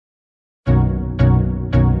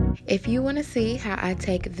If you want to see how I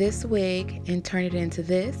take this wig and turn it into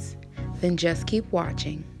this, then just keep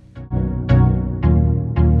watching.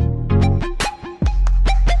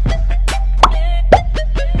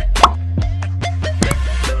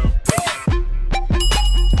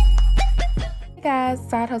 Hey guys,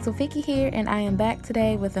 Side Hustle Vicky here, and I am back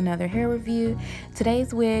today with another hair review.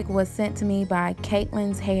 Today's wig was sent to me by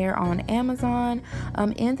Caitlyn's Hair on Amazon.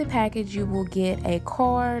 In the package you will get a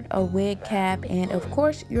card, a wig cap, and of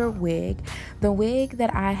course your wig. The wig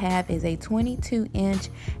that I have is a 22-inch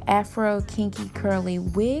afro kinky curly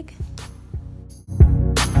wig.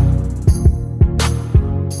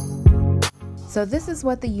 So this is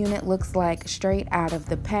what the unit looks like straight out of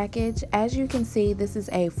the package. As you can see, this is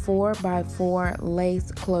a 4x4 lace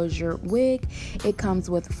closure wig. It comes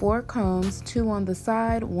with 4 combs, 2 on the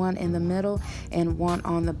side, 1 in the middle, and 1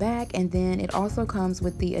 on the back. And then it also comes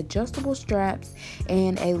with the adjustable straps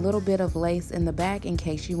and a little bit of lace in the back in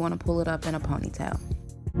case you want to pull it up in a ponytail.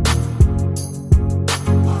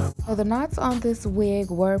 So the knots on this wig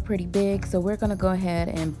were pretty big, so we're going to go ahead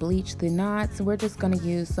and bleach the knots. We're just going to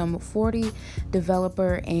use some 40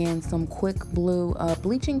 developer and some quick blue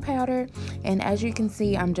bleaching powder. And as you can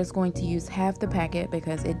see, I'm just going to use half the packet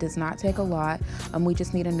because it does not take a lot. We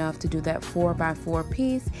just need enough to do that 4x4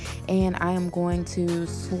 piece. And I am going to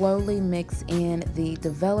slowly mix in the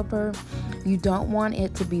developer. You don't want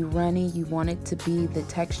it to be runny. You want it to be the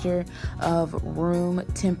texture of room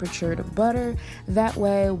temperatured butter. That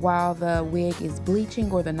way, while the wig is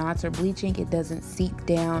bleaching or the knots are bleaching, it doesn't seep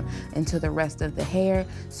down into the rest of the hair.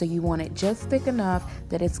 So you want it just thick enough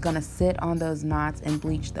that it's going to sit on those knots and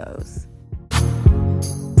bleach those.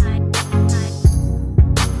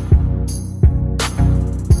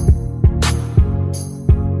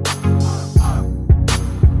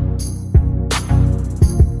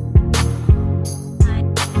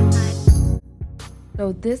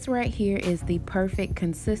 So this right here is the perfect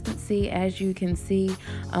consistency. As you can see,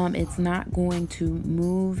 it's not going to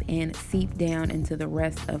move and seep down into the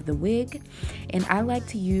rest of the wig. And I like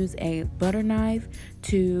to use a butter knife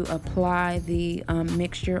to apply the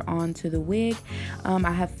mixture onto the wig.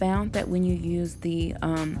 I have found that when you use the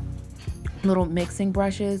little mixing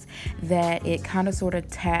brushes, that it kind of sort of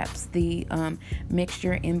taps the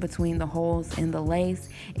mixture in between the holes in the lace,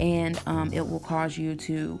 and it will cause you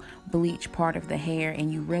to bleach part of the hair,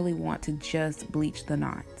 and you really want to just bleach the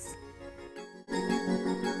knots.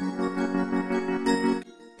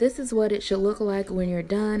 This is what it should look like when you're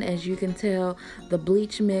done. As you can tell, the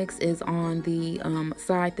bleach mix is on the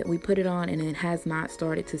side that we put it on, and it has not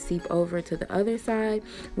started to seep over to the other side,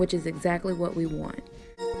 which is exactly what we want.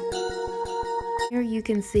 Here you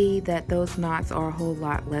can see that those knots are a whole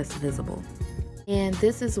lot less visible. And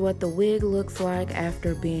this is what the wig looks like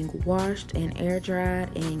after being washed and air dried.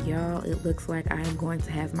 And y'all, it looks like I am going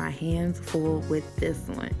to have my hands full with this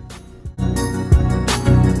one.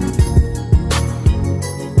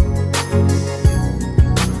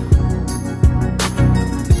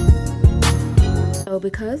 So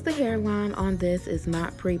because the hairline on this is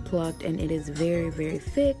not pre-plucked and it is very, very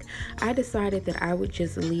thick, I decided that I would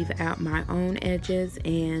just leave out my own edges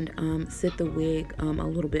and sit the wig a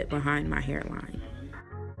little bit behind my hairline.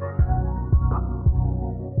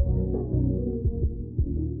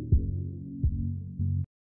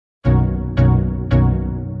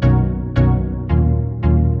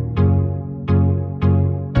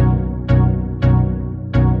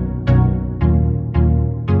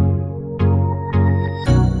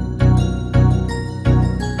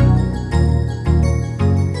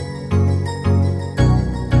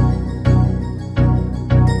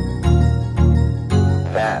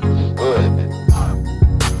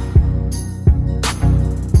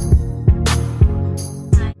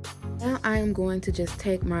 I'm going to just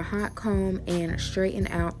take my hot comb and straighten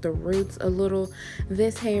out the roots a little.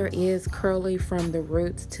 This hair is curly from the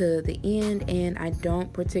roots to the end, and I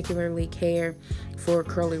don't particularly care for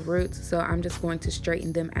curly roots, so I'm just going to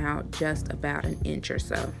straighten them out just about an inch or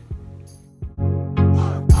so.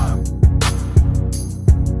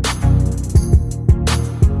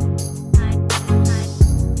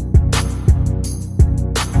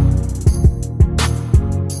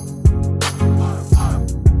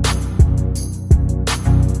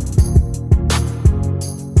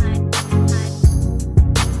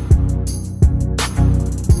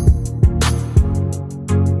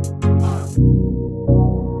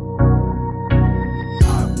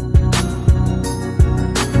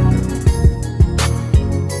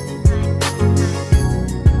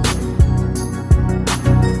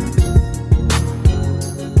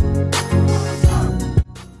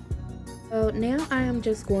 I'm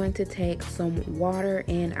just going to take some water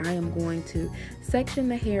and I am going to section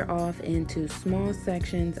the hair off into small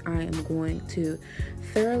sections. I am going to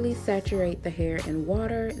thoroughly saturate the hair in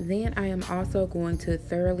water. Then I am also going to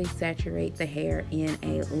thoroughly saturate the hair in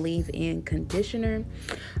a leave-in conditioner.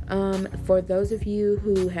 For those of you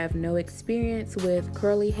who have no experience with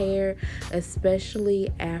curly hair,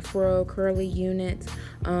 especially afro curly units,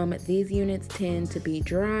 these units tend to be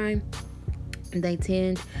dry. They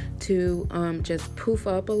tend to just poof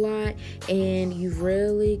up a lot, and you've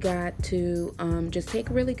really got to just take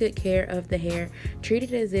really good care of the hair. Treat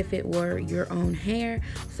it as if it were your own hair.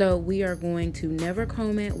 So we are going to never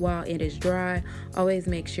comb it while it is dry. Always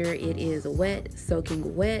make sure it is wet,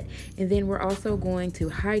 soaking wet, and then we're also going to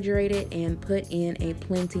hydrate it and put in a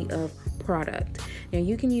plenty of product. Now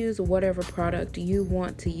you can use whatever product you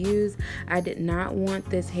want to use. I did not want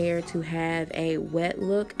this hair to have a wet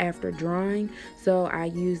look after drying, so I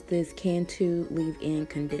used this Cantu leave-in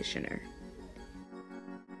conditioner.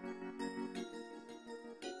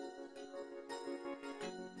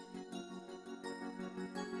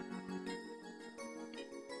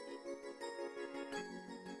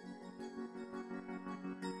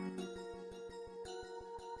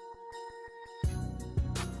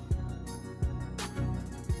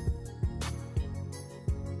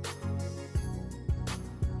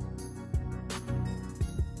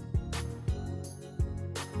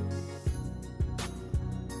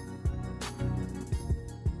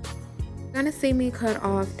 Gonna see me cut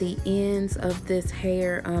off the ends of this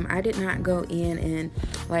hair. I did not go in and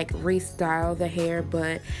like restyle the hair,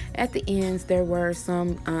 but at the ends there were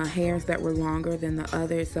some hairs that were longer than the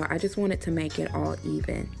others, so I just wanted to make it all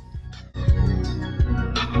even.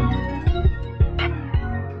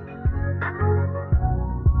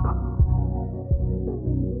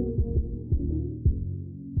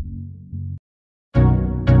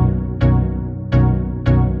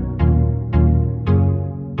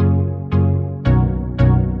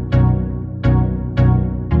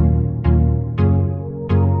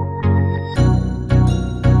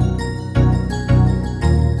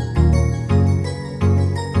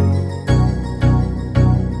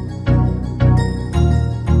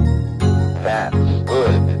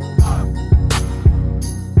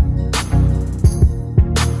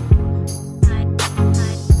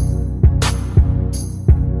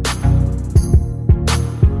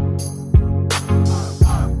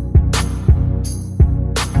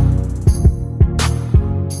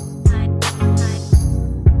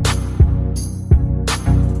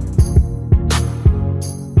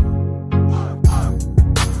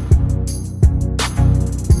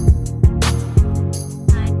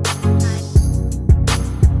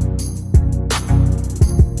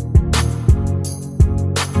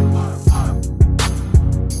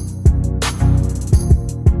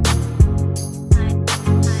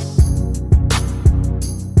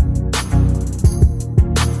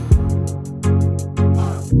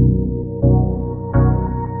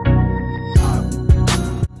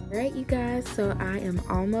 Alright you guys, so I am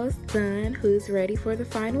almost done. Who's ready for the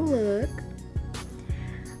final look?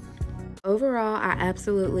 Overall, I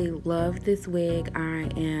absolutely love this wig.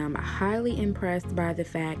 I am highly impressed by the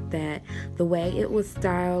fact that the way it was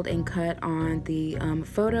styled and cut on the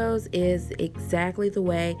photos is exactly the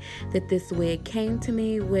way that this wig came to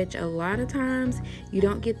me, which a lot of times you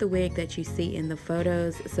don't get the wig that you see in the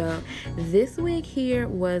photos. So this wig here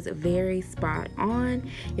was very spot on.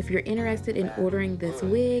 If you're interested in ordering this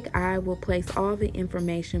wig, I will place all the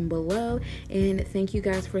information below. And thank you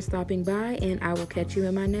guys for stopping by, and I will catch you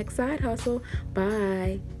in my next side hustle.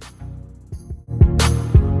 Bye.